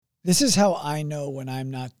This is how I know when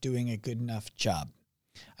I'm not doing a good enough job.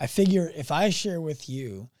 I figure if I share with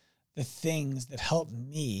you the things that help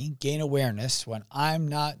me gain awareness when I'm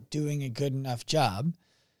not doing a good enough job,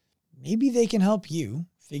 maybe they can help you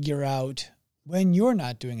figure out when you're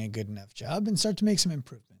not doing a good enough job and start to make some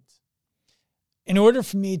improvements. In order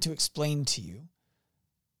for me to explain to you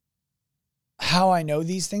how I know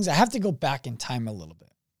these things, I have to go back in time a little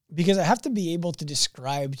bit because I have to be able to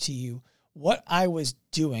describe to you what I was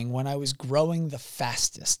doing when I was growing the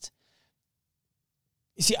fastest.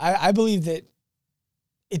 You see, I believe that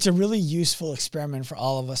it's a really useful experiment for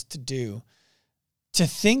all of us to do, to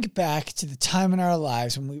think back to the time in our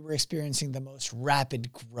lives when we were experiencing the most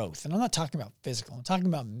rapid growth. And I'm not talking about physical, I'm talking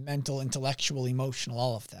about mental, intellectual, emotional,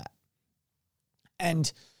 all of that.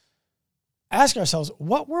 And ask ourselves,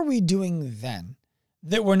 what were we doing then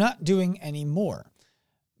that we're not doing anymore?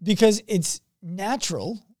 Because it's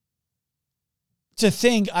natural to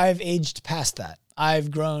think I've aged past that.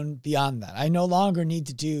 I've grown beyond that. I no longer need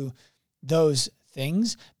to do those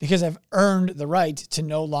things because I've earned the right to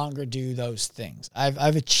no longer do those things.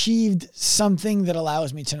 I've achieved something that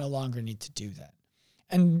allows me to no longer need to do that.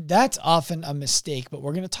 And that's often a mistake, but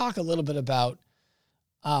we're going to talk a little bit about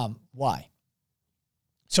why.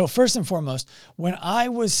 So first and foremost, when I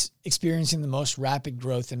was experiencing the most rapid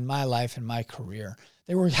growth in my life and my career,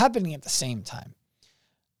 they were happening at the same time.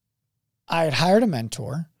 I had hired a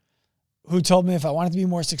mentor who told me if I wanted to be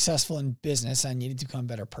more successful in business, I needed to become a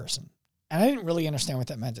better person. And I didn't really understand what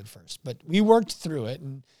that meant at first, but we worked through it.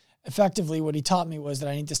 And effectively what he taught me was that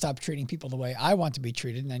I need to stop treating people the way I want to be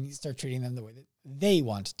treated, and I need to start treating them the way that they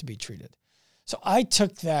want to be treated. So I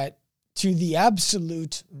took that to the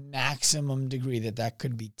absolute maximum degree that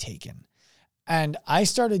could be taken. And I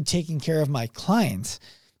started taking care of my clients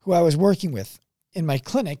who I was working with in my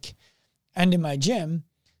clinic and in my gym.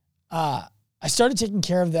 I started taking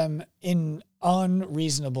care of them in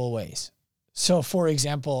unreasonable ways. So for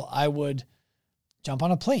example, I would jump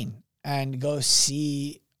on a plane and go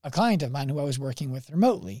see a client of mine who I was working with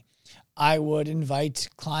remotely. I would invite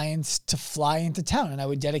clients to fly into town and I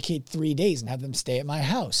would dedicate 3 days and have them stay at my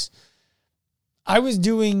house. I was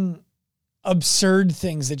doing absurd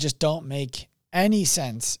things that just don't make any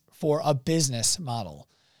sense for a business model.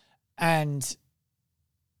 And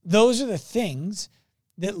those are the things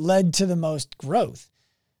that led to the most growth.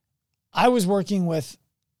 I was working with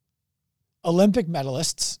Olympic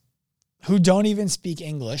medalists who don't even speak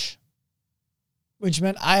English, which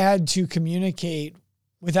meant I had to communicate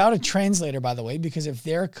without a translator, by the way, because if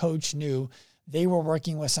their coach knew they were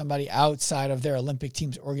working with somebody outside of their Olympic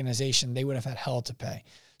team's organization, they would have had hell to pay.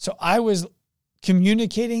 So I was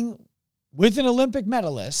communicating with an Olympic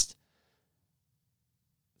medalist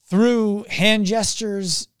through hand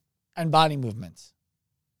gestures and body movements.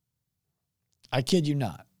 I kid you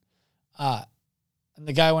not. And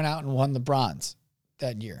the guy went out and won the bronze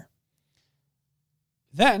that year.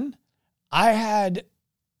 Then I had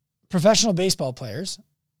professional baseball players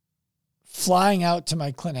flying out to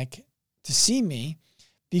my clinic to see me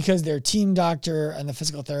because their team doctor and the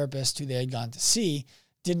physical therapist who they had gone to see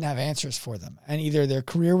didn't have answers for them. And either their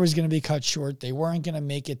career was going to be cut short, they weren't going to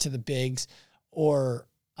make it to the bigs, or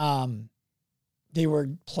they were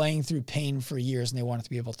playing through pain for years and they wanted to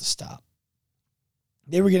be able to stop.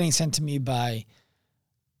 They were getting sent to me by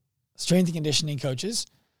strength and conditioning coaches,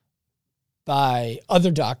 by other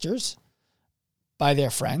doctors, by their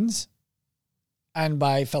friends, and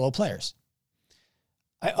by fellow players.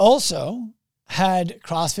 I also had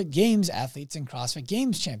CrossFit Games athletes and CrossFit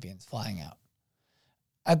Games champions flying out.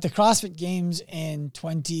 At the CrossFit Games in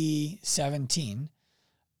 2017,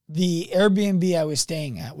 the Airbnb I was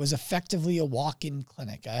staying at was effectively a walk-in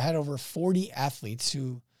clinic. I had over 40 athletes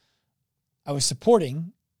who I was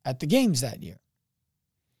supporting at the games that year,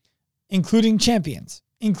 including champions,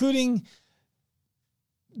 including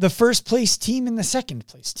the first place team and the second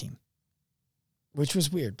place team, which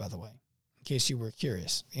was weird, by the way, in case you were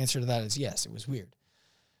curious. The answer to that is yes, it was weird.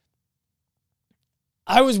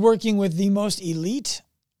 I was working with the most elite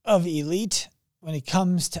of elite when it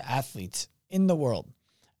comes to athletes in the world.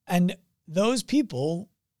 And those people,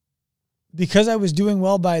 because I was doing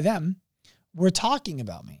well by them, were talking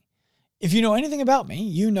about me. If you know anything about me,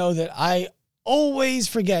 you know that I always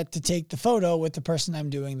forget to take the photo with the person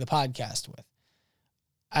I'm doing the podcast with.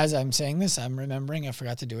 As I'm saying this, I'm remembering I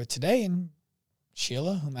forgot to do it today, and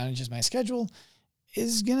Sheila, who manages my schedule,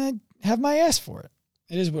 is going to have my ass for it.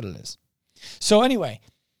 It is what it is. So anyway,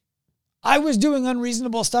 I was doing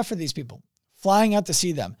unreasonable stuff for these people, flying out to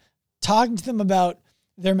see them, talking to them about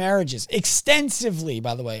their marriages extensively,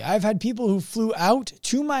 by the way. I've had people who flew out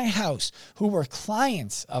to my house who were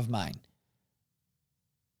clients of mine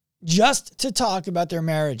just to talk about their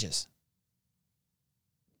marriages.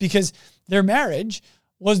 Because their marriage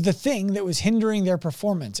was the thing that was hindering their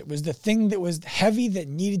performance. It was the thing that was heavy that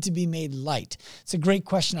needed to be made light. It's a great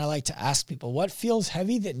question I like to ask people. What feels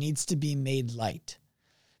heavy that needs to be made light?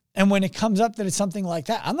 And when it comes up that it's something like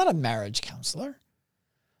that, I'm not a marriage counselor,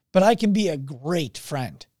 but I can be a great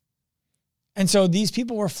friend. And so these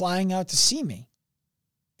people were flying out to see me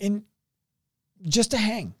in just to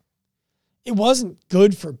hang. It wasn't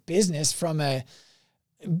good for business from a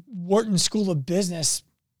Wharton School of Business,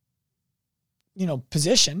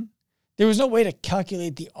 position. There was no way to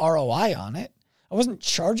calculate the ROI on it. I wasn't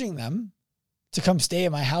charging them to come stay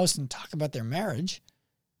at my house and talk about their marriage,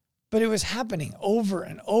 but it was happening over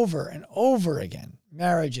and over and over again.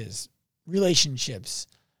 Marriages, relationships,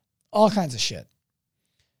 all kinds of shit.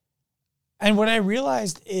 And what I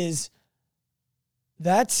realized is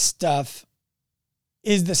that stuff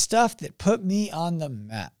is the stuff that put me on the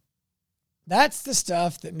map. That's the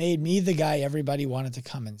stuff that made me the guy everybody wanted to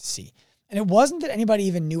come and see. And it wasn't that anybody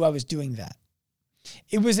even knew I was doing that.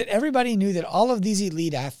 It was that everybody knew that all of these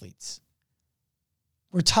elite athletes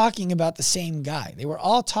were talking about the same guy. They were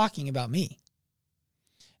all talking about me.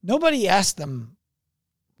 Nobody asked them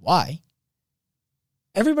why.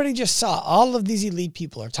 Everybody just saw all of these elite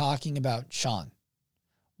people are talking about Sean.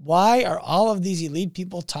 Why are all of these elite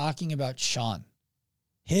people talking about Sean?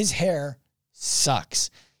 His hair sucks.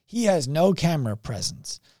 He has no camera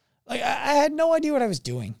presence. Like, I had no idea what I was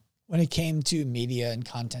doing when it came to media and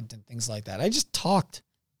content and things like that. I just talked.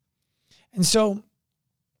 And so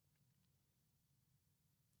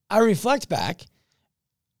I reflect back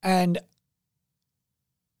and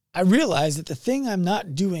I realize that the thing I'm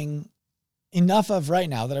not doing enough of right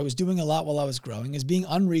now, that I was doing a lot while I was growing, is being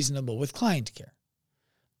unreasonable with client care.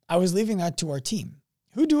 I was leaving that to our team,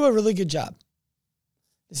 who do a really good job.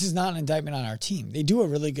 This is not an indictment on our team. They do a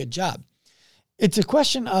really good job. It's a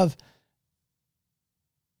question of,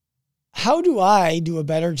 how do I do a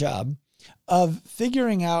better job of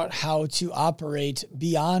figuring out how to operate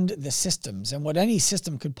beyond the systems and what any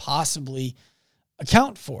system could possibly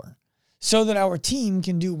account for, so that our team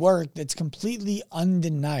can do work that's completely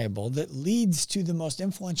undeniable, that leads to the most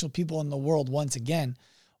influential people in the world, once again,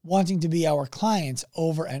 wanting to be our clients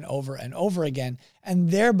over and over and over again,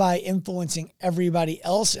 and thereby influencing everybody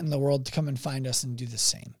else in the world to come and find us and do the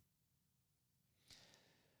same.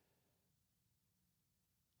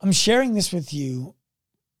 I'm sharing this with you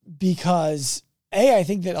because, A, I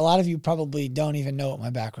think that a lot of you probably don't even know what my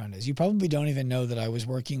background is. You probably don't even know that I was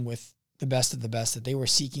working with the best of the best, that they were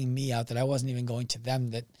seeking me out, that I wasn't even going to them,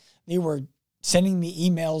 that they were sending me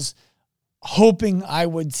emails hoping I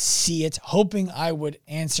would see it, hoping I would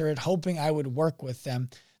answer it, hoping I would work with them.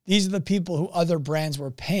 These are the people who other brands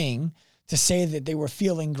were paying to say that they were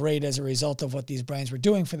feeling great as a result of what these brands were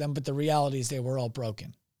doing for them, but the reality is they were all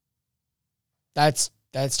broken. That's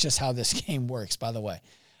just how this game works, by the way.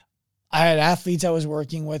 I had athletes I was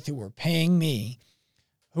working with who were paying me,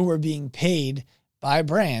 who were being paid by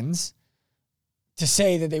brands to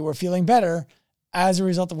say that they were feeling better as a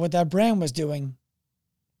result of what that brand was doing,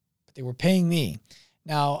 but they were paying me.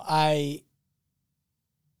 Now, I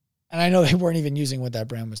know they weren't even using what that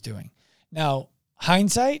brand was doing. Now,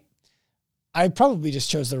 hindsight, I probably just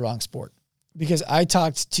chose the wrong sport, because I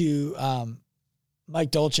talked to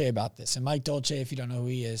Mike Dolce about this. And Mike Dolce, if you don't know who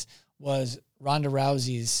he is, was Ronda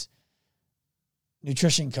Rousey's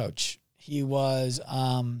nutrition coach. He was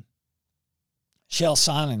Chael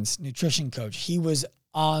Sonnen's nutrition coach. He was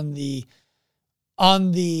on the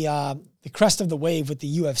crest of the wave with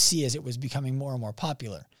the UFC as it was becoming more and more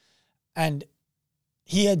popular. And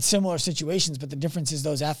he had similar situations, but the difference is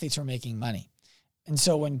those athletes were making money. And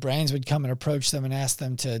so when brands would come and approach them and ask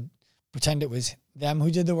them to pretend it was them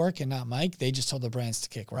who did the work and not Mike, they just told the brands to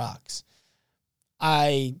kick rocks.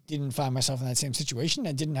 I didn't find myself in that same situation.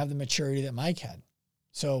 I didn't have the maturity that Mike had.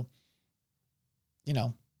 So,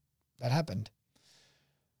 that happened.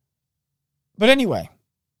 But anyway,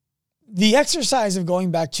 the exercise of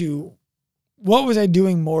going back to what was I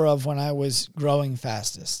doing more of when I was growing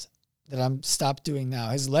fastest that I'm stopped doing now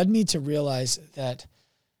has led me to realize that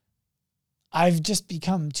I've just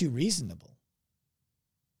become too reasonable.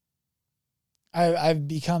 I've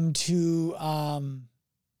become too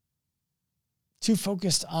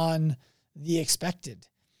focused on the expected,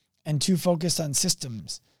 and too focused on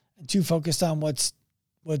systems, and too focused on what's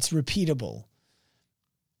repeatable.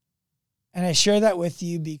 And I share that with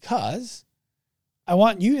you because I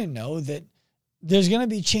want you to know that there's going to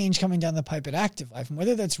be change coming down the pipe at Active Life, and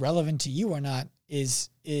whether that's relevant to you or not is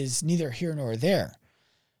neither here nor there.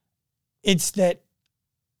 It's that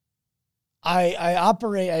I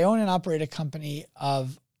own and operate a company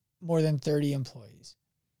of more than 30 employees.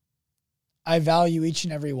 I value each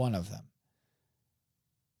and every one of them.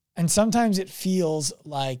 And sometimes it feels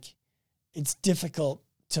like it's difficult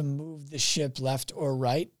to move the ship left or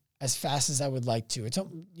right as fast as I would like to. It's,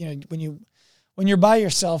 when you're by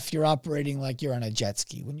yourself, you're operating like you're on a jet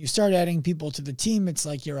ski. When you start adding people to the team, it's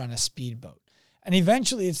like you're on a speedboat. And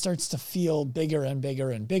eventually it starts to feel bigger and bigger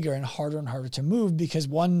and bigger and harder to move, because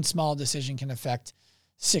one small decision can affect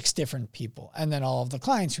 6 different people and then all of the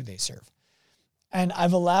clients who they serve. And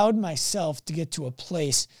I've allowed myself to get to a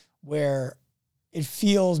place where it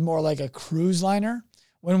feels more like a cruise liner,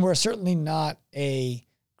 when we're certainly not a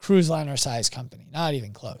cruise liner size company, not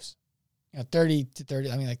even close. 30 to 30,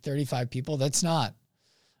 like 35 people. That's not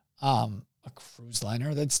a cruise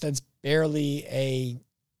liner. That's barely a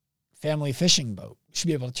family fishing boat. We should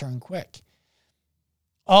be able to turn quick.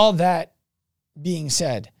 All that being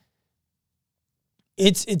said,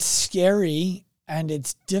 it's scary and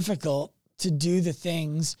it's difficult to do the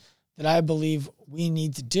things that I believe we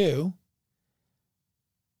need to do.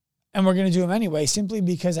 And we're going to do them anyway, simply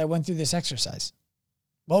because I went through this exercise.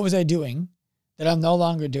 What was I doing that I'm no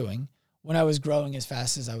longer doing when I was growing as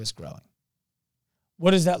fast as I was growing?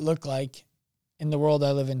 What does that look like in the world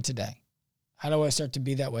I live in today? How do I start to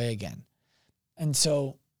be that way again? And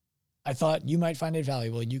so I thought you might find it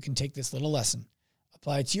valuable. You can take this little lesson,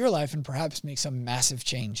 apply it to your life, and perhaps make some massive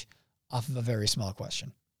change off of a very small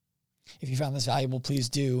question. If you found this valuable, please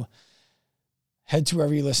do head to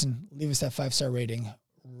wherever you listen, leave us that 5-star rating,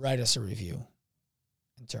 write us a review,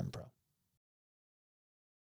 and turn pro.